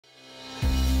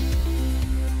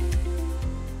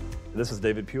This is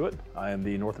David Pewitt. I am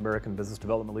the North American Business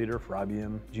Development Leader for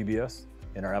IBM GBS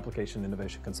in our Application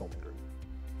Innovation Consulting Group.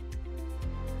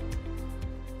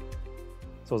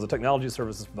 So as a technology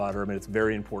services provider, it's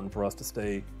very important for us to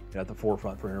stay at the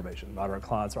forefront for innovation. Our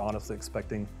clients are honestly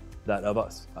expecting that of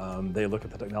us. They look at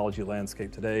the technology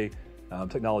landscape today.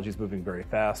 Technology is moving very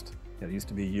fast. It used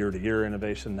to be year-to-year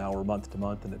innovation, now we're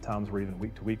month-to-month, and at times we're even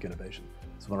week-to-week innovation.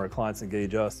 So when our clients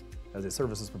engage us as a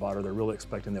services provider, they're really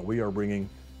expecting that we are bringing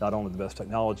not only the best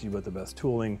technology, but the best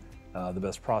tooling, the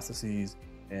best processes,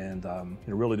 and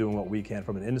really doing what we can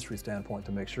from an industry standpoint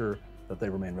to make sure that they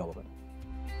remain relevant.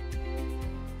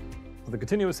 So the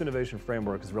continuous innovation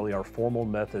framework is really our formal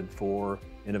method for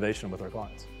innovation with our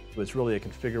clients. So it's really a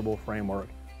configurable framework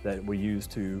that we use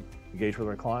to engage with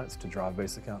our clients, to drive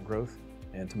base account growth,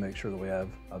 and to make sure that we have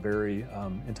a very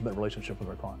intimate relationship with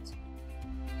our clients.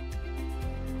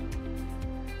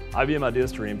 IBM Idea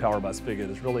Stream, powered by Spigit,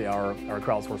 is really our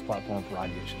crowdsource platform for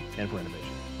ideation and for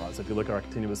innovation. Right? So if you look at our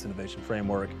continuous innovation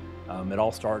framework, it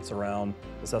all starts around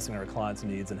assessing our clients'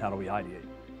 needs and how do we ideate.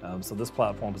 So this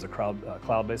platform is a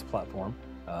cloud-based platform,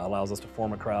 allows us to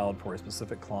form a crowd for a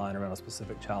specific client around a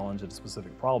specific challenge and a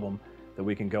specific problem that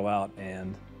we can go out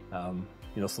and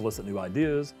solicit new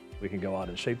ideas. We can go out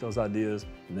and shape those ideas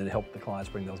and then help the clients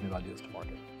bring those new ideas to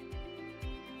market.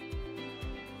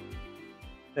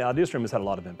 The Idea Stream has had a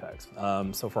lot of impacts.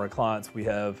 So for our clients, we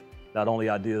have not only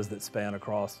ideas that span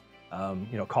across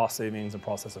cost savings and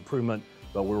process improvement,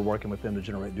 but we're working with them to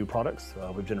generate new products.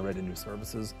 We've generated new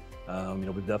services.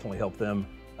 We've definitely helped them.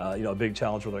 A big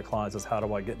challenge with our clients is how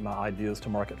do I get my ideas to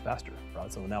market faster,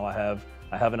 right? So now I have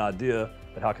an idea,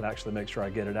 but how can I actually make sure I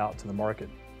get it out to the market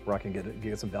where I can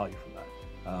get some value from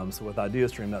that? So with Idea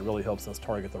Stream, that really helps us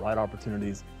target the right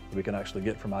opportunities that we can actually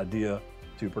get from idea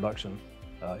to production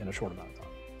in a short amount of time.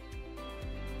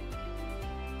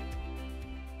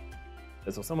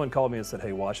 And so someone called me and said,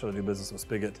 hey, why should I do business with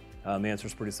Spigit? The answer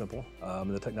is pretty simple.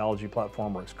 The technology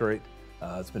platform works great.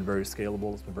 It's been very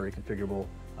scalable, it's been very configurable,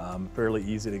 fairly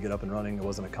easy to get up and running. It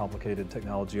wasn't a complicated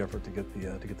technology effort to get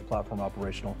the platform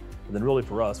operational. And then really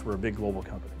for us, we're a big global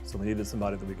company. So we needed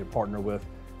somebody that we could partner with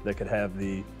that could have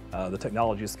the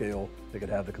technology scale, that could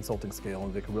have the consulting scale,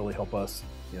 and that could really help us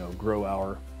grow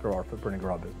our footprint and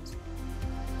grow our business.